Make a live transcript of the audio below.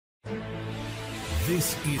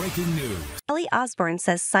This is breaking news. Kelly Osbourne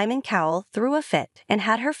says Simon Cowell threw a fit and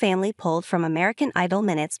had her family pulled from American Idol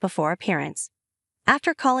minutes before appearance.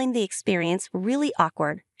 After calling the experience really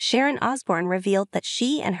awkward, Sharon Osbourne revealed that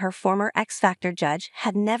she and her former X Factor judge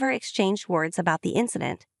had never exchanged words about the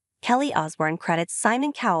incident. Kelly Osbourne credits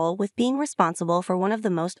Simon Cowell with being responsible for one of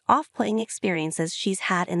the most off-putting experiences she's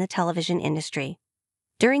had in the television industry.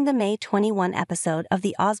 During the May 21 episode of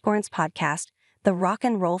the Osbournes Podcast, the rock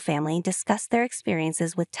and roll family discussed their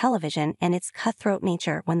experiences with television and its cutthroat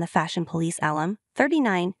nature when the fashion police alum,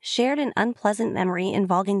 39, shared an unpleasant memory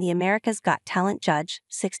involving the America's Got Talent judge,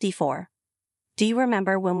 64. Do you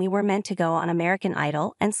remember when we were meant to go on American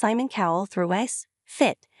Idol and Simon Cowell threw a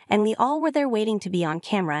fit, and we all were there waiting to be on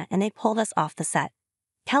camera and they pulled us off the set?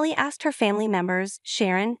 Kelly asked her family members,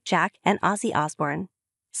 Sharon, Jack, and Ozzy Osbourne.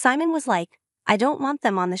 Simon was like, "I don't want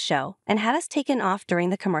them on the show," and had us taken off during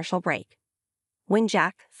the commercial break. When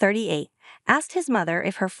Jack, 38, asked his mother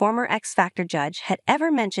if her former X Factor judge had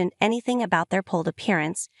ever mentioned anything about their pulled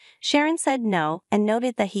appearance, Sharon said no and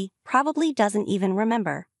noted that he probably doesn't even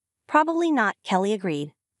remember. Probably not, Kelly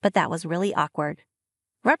agreed, but that was really awkward.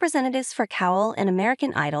 Representatives for Cowell and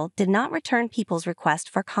American Idol did not return people's request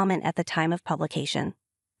for comment at the time of publication.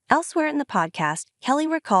 Elsewhere in the podcast, Kelly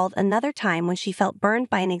recalled another time when she felt burned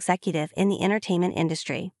by an executive in the entertainment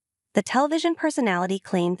industry. The television personality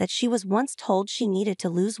claimed that she was once told she needed to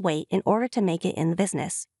lose weight in order to make it in the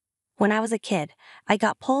business. "When I was a kid, I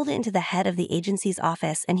got pulled into the head of the agency's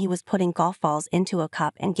office and he was putting golf balls into a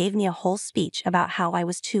cup and gave me a whole speech about how I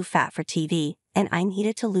was too fat for TV and I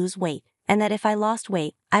needed to lose weight, and that if I lost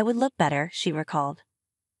weight, I would look better," she recalled.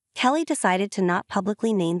 Kelly decided to not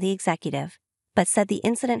publicly name the executive, but said the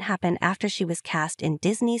incident happened after she was cast in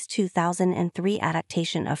Disney's 2003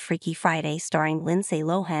 adaptation of Freaky Friday starring Lindsay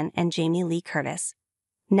Lohan and Jamie Lee Curtis.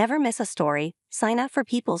 Never miss a story. Sign up for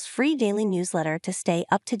People's free daily newsletter to stay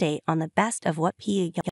up to date on the best of what